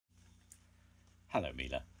Hello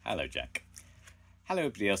Mila, hello Jack, hello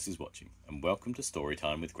everybody else who's watching, and welcome to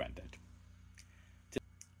Storytime with Grandad.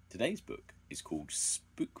 Today's book is called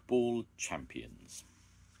Spookball Champions.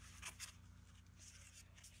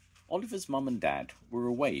 Oliver's mum and dad were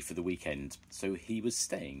away for the weekend, so he was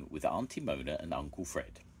staying with Auntie Mona and Uncle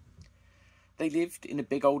Fred. They lived in a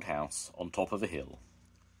big old house on top of a hill.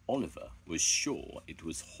 Oliver was sure it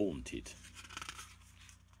was haunted.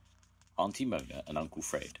 Auntie Mona and Uncle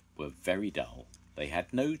Fred were very dull. They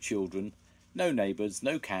had no children, no neighbours,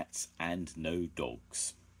 no cats, and no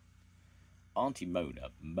dogs. Auntie Mona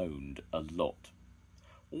moaned a lot.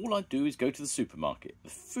 All I do is go to the supermarket. The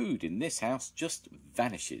food in this house just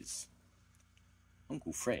vanishes.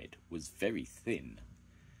 Uncle Fred was very thin,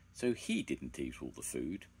 so he didn't eat all the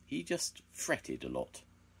food. He just fretted a lot.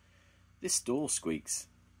 This door squeaks.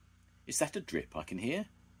 Is that a drip I can hear?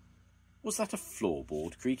 Was that a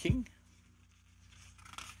floorboard creaking?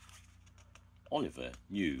 Oliver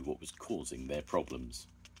knew what was causing their problems.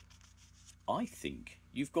 I think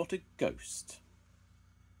you've got a ghost.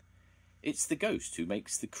 It's the ghost who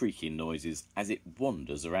makes the creaking noises as it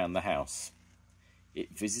wanders around the house.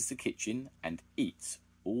 It visits the kitchen and eats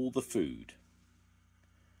all the food.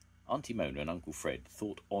 Auntie Mona and Uncle Fred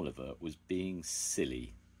thought Oliver was being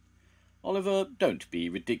silly. Oliver, don't be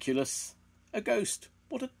ridiculous. A ghost,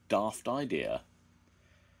 what a daft idea.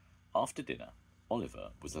 After dinner, Oliver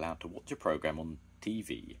was allowed to watch a programme on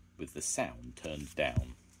TV with the sound turned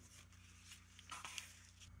down.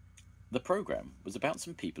 The programme was about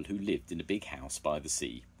some people who lived in a big house by the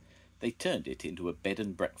sea. They turned it into a bed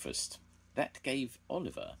and breakfast. That gave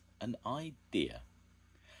Oliver an idea.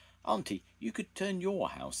 Auntie, you could turn your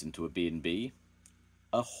house into a B&B,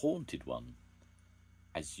 a haunted one,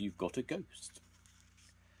 as you've got a ghost.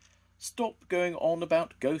 Stop going on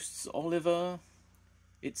about ghosts, Oliver.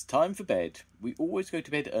 It's time for bed. We always go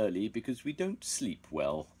to bed early because we don't sleep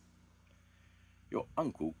well. Your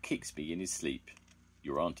uncle kicks me in his sleep.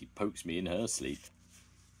 Your auntie pokes me in her sleep.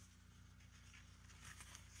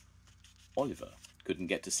 Oliver couldn't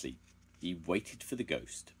get to sleep. He waited for the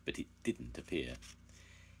ghost, but it didn't appear.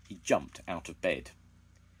 He jumped out of bed.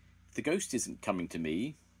 If the ghost isn't coming to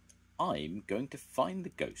me, I'm going to find the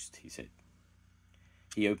ghost, he said.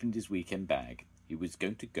 He opened his weekend bag. He was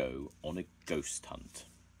going to go on a ghost hunt.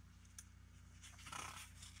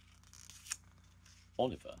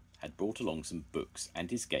 Oliver had brought along some books and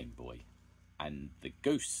his Game Boy, and the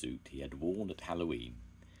ghost suit he had worn at Halloween.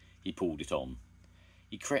 He pulled it on.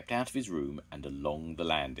 He crept out of his room and along the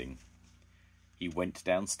landing. He went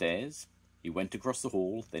downstairs. He went across the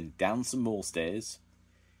hall, then down some more stairs.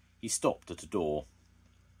 He stopped at a door.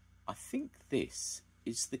 I think this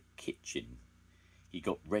is the kitchen. He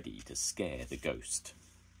got ready to scare the ghost.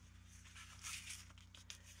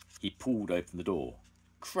 He pulled open the door.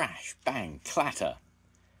 Crash, bang, clatter.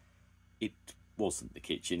 It wasn't the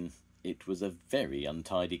kitchen. It was a very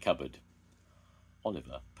untidy cupboard.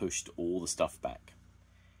 Oliver pushed all the stuff back.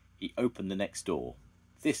 He opened the next door.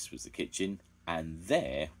 This was the kitchen, and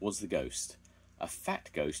there was the ghost. A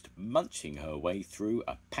fat ghost munching her way through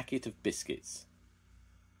a packet of biscuits.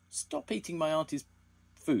 Stop eating my auntie's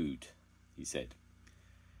food, he said.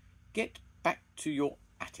 Get back to your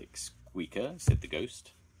attic, Squeaker, said the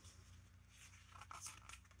ghost.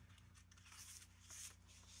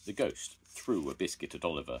 The ghost threw a biscuit at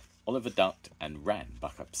Oliver. Oliver ducked and ran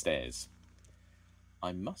back upstairs.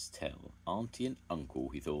 I must tell Auntie and Uncle,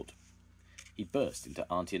 he thought. He burst into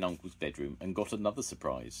Auntie and Uncle's bedroom and got another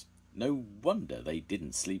surprise. No wonder they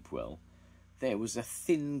didn't sleep well. There was a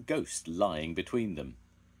thin ghost lying between them.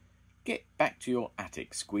 Get back to your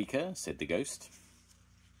attic, Squeaker, said the ghost.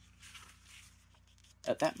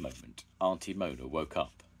 At that moment, Auntie Mona woke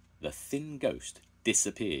up. The thin ghost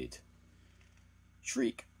disappeared.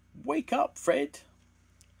 Shriek, wake up, Fred!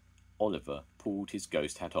 Oliver pulled his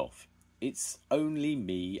ghost hat off. It's only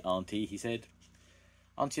me, Auntie, he said.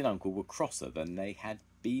 Auntie and Uncle were crosser than they had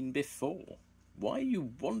been before. Why are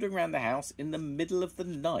you wandering around the house in the middle of the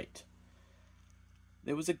night?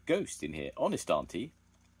 There was a ghost in here, honest, Auntie,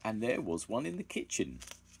 and there was one in the kitchen.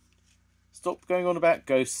 Stop going on about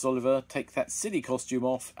ghosts, Oliver. Take that silly costume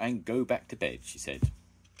off and go back to bed, she said.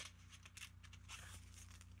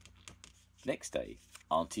 Next day,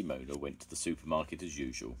 Auntie Mona went to the supermarket as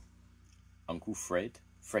usual. Uncle Fred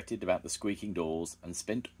fretted about the squeaking doors and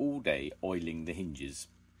spent all day oiling the hinges.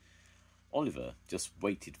 Oliver just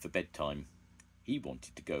waited for bedtime. He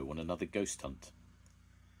wanted to go on another ghost hunt.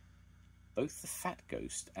 Both the fat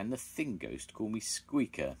ghost and the thin ghost called me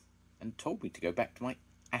Squeaker and told me to go back to my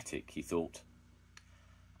attic, he thought.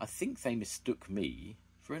 I think they mistook me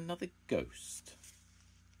for another ghost.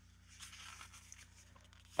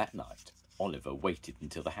 That night, Oliver waited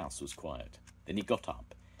until the house was quiet. Then he got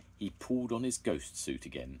up. He pulled on his ghost suit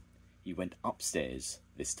again. He went upstairs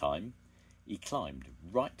this time. He climbed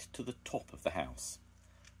right to the top of the house.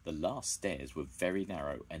 The last stairs were very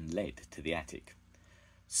narrow and led to the attic.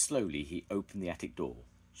 Slowly he opened the attic door.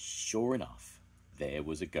 Sure enough, there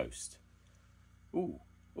was a ghost. "Ooh,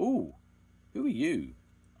 ooh, who are you?"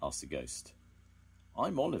 asked the ghost.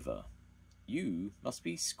 "I'm Oliver. You must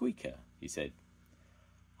be Squeaker," he said.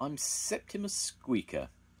 "I'm Septimus Squeaker.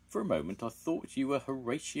 For a moment I thought you were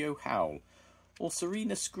Horatio Howl or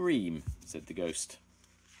Serena Scream," said the ghost.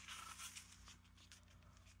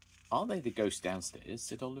 "Are they the ghosts downstairs?"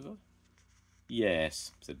 said Oliver.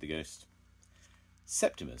 "Yes," said the ghost.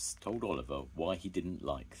 Septimus told Oliver why he didn't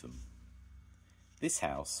like them. "This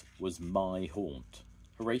house was my haunt.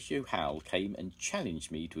 Horatio Howl came and challenged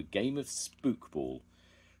me to a game of Spookball.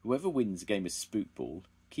 Whoever wins a game of Spookball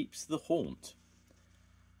keeps the haunt.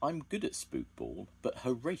 I'm good at Spookball, but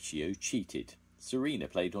Horatio cheated. Serena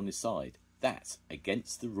played on his side. That's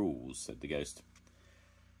against the rules," said the ghost.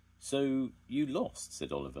 "So you lost,"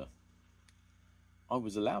 said Oliver. "I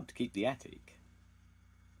was allowed to keep the attic,"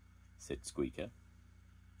 said Squeaker.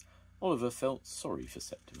 Oliver felt sorry for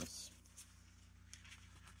Septimus.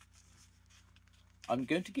 "I'm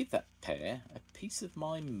going to give that pair a piece of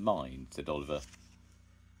my mind," said Oliver.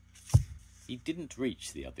 He didn't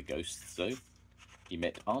reach the other ghosts, though. He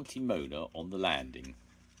met Auntie Mona on the landing.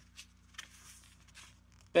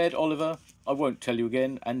 "Bed, Oliver. I won't tell you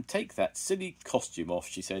again, and take that silly costume off,"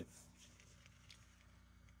 she said.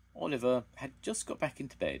 Oliver had just got back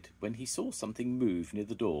into bed when he saw something move near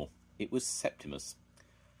the door. It was Septimus.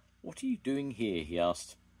 "What are you doing here?" he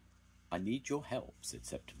asked. "I need your help," said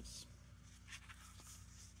Septimus.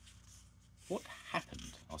 "What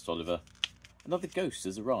happened?" asked Oliver. "Another ghost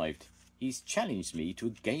has arrived. He's challenged me to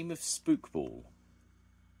a game of Spookball."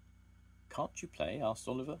 "Can't you play?" asked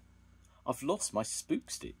Oliver. "I've lost my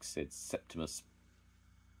spook stick," said Septimus.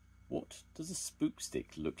 "What does a spook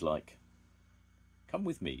stick look like?" "Come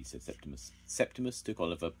with me," said Septimus. Septimus took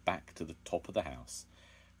Oliver back to the top of the house.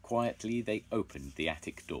 Quietly they opened the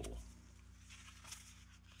attic door.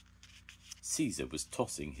 Caesar was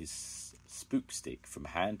tossing his spook stick from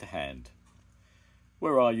hand to hand.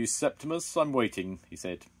 "Where are you, Septimus? I'm waiting," he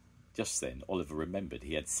said. Just then Oliver remembered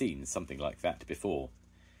he had seen something like that before.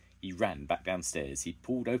 He ran back downstairs. He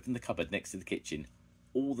pulled open the cupboard next to the kitchen.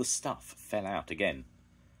 All the stuff fell out again.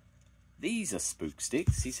 "These are spook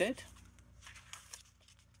sticks," he said.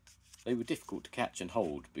 They were difficult to catch and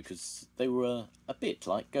hold because they were a bit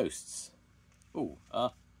like ghosts. "Oh,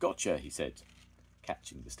 gotcha," he said,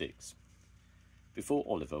 catching the sticks. Before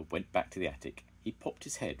Oliver went back to the attic, he popped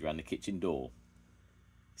his head round the kitchen door.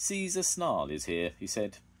 "Caesar Snarl is here," he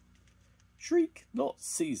said. "Shriek, not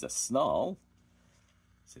Caesar Snarl,"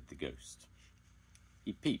 said the ghost.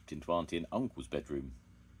 He peeped into Auntie and Uncle's bedroom.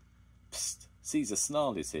 "Psst, Caesar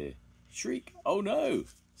Snarl is here." "Shriek, oh no,"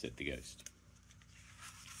 said the ghost.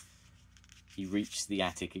 He reached the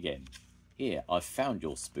attic again. "Here, I've found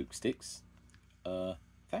your spook sticks."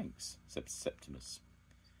 Thanks," said Septimus.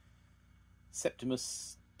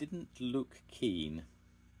 Septimus didn't look keen.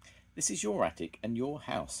 "This is your attic and your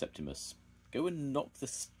house, Septimus. Go and knock the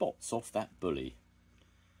spots off that bully."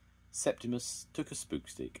 Septimus took a spook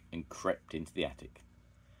stick and crept into the attic.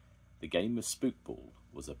 The game of Spookball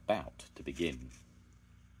was about to begin.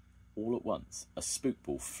 All at once, a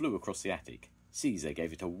spookball flew across the attic. Caesar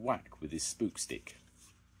gave it a whack with his spook stick.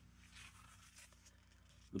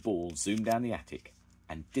 The ball zoomed down the attic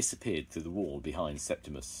and disappeared through the wall behind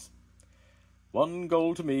Septimus. "1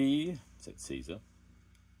 goal to me," said Caesar.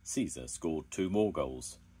 Caesar scored 2 more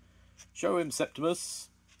goals. "Show him, Septimus,"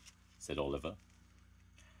 said Oliver.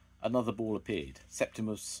 Another ball appeared.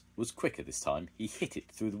 Septimus was quicker this time. He hit it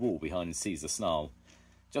through the wall behind Caesar Snarl.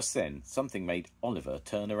 Just then, something made Oliver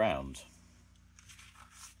turn around.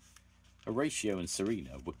 Horatio and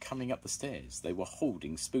Serena were coming up the stairs. They were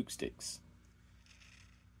holding spook sticks.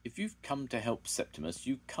 "If you've come to help Septimus,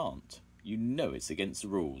 you can't. You know it's against the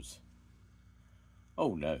rules."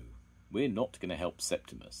 "Oh no, we're not going to help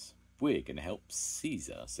Septimus. We're going to help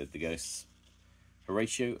Caesar," said the ghosts.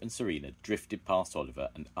 Horatio and Serena drifted past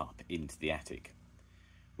Oliver and up into the attic.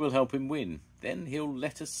 "We'll help him win. Then he'll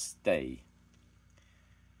let us stay."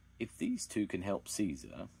 "If these two can help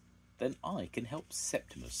Caesar, then I can help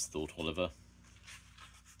Septimus," thought Oliver.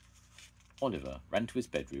 Oliver ran to his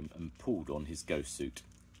bedroom and pulled on his ghost suit.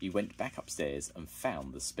 He went back upstairs and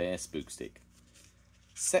found the spare spook stick.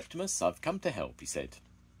 "Septimus, I've come to help," he said.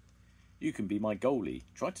 "You can be my goalie.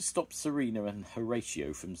 Try to stop Serena and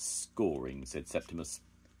Horatio from scoring," said Septimus.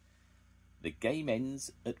 "The game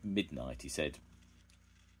ends at midnight," he said.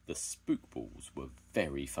 The spookballs were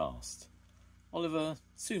very fast. Oliver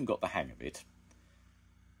soon got the hang of it.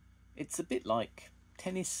 It's a bit like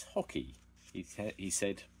tennis hockey, he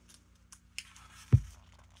said.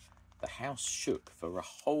 The house shook for a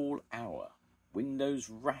whole hour. Windows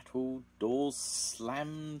rattled, doors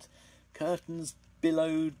slammed, curtains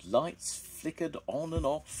billowed, lights flickered on and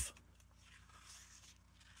off.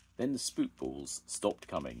 Then the spookballs stopped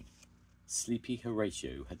coming. Sleepy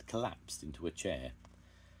Horatio had collapsed into a chair.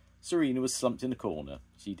 Serena was slumped in a corner.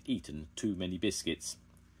 She'd eaten too many biscuits.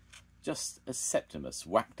 Just as Septimus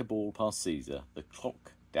whacked a ball past Caesar, the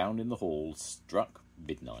clock down in the hall struck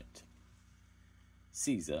midnight.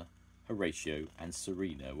 Caesar, Horatio and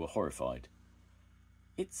Serena were horrified.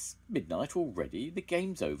 "It's midnight already. The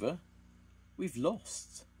game's over. We've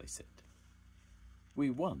lost," they said.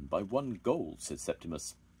 "We won by 1 goal," said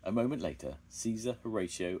Septimus. A moment later, Caesar,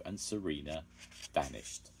 Horatio and Serena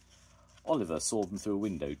vanished. Oliver saw them through a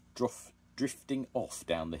window, drifting off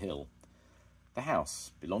down the hill. The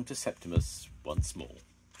house belonged to Septimus once more.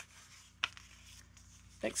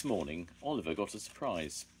 Next morning, Oliver got a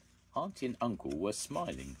surprise. Auntie and Uncle were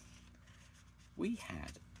smiling. "We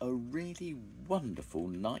had a really wonderful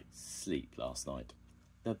night's sleep last night.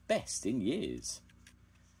 The best in years."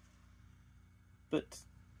 "But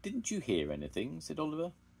didn't you hear anything?" said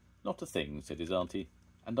Oliver. "Not a thing," said his auntie.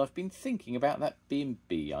 "And I've been thinking about that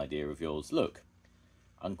B&B idea of yours. Look."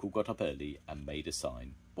 Uncle got up early and made a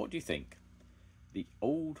sign. "What do you think? The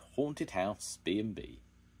Old Haunted House B&B."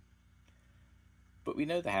 "But we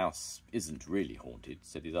know the house isn't really haunted,"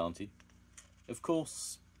 said his auntie. Of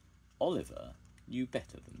course, Oliver knew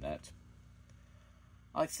better than that.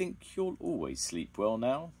 "I think you'll always sleep well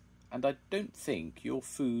now, and I don't think your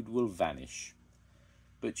food will vanish.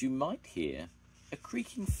 But you might hear a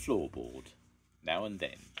creaking floorboard now and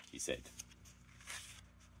then," he said.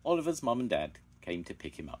 Oliver's mum and dad came to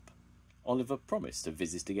pick him up. Oliver promised to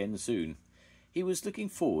visit again soon. He was looking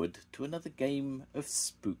forward to another game of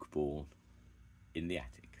spookball in the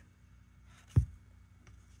attic.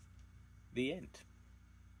 The end.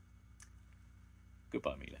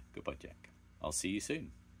 Goodbye, Mila. Goodbye, Jack. I'll see you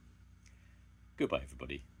soon. Goodbye,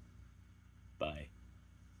 everybody.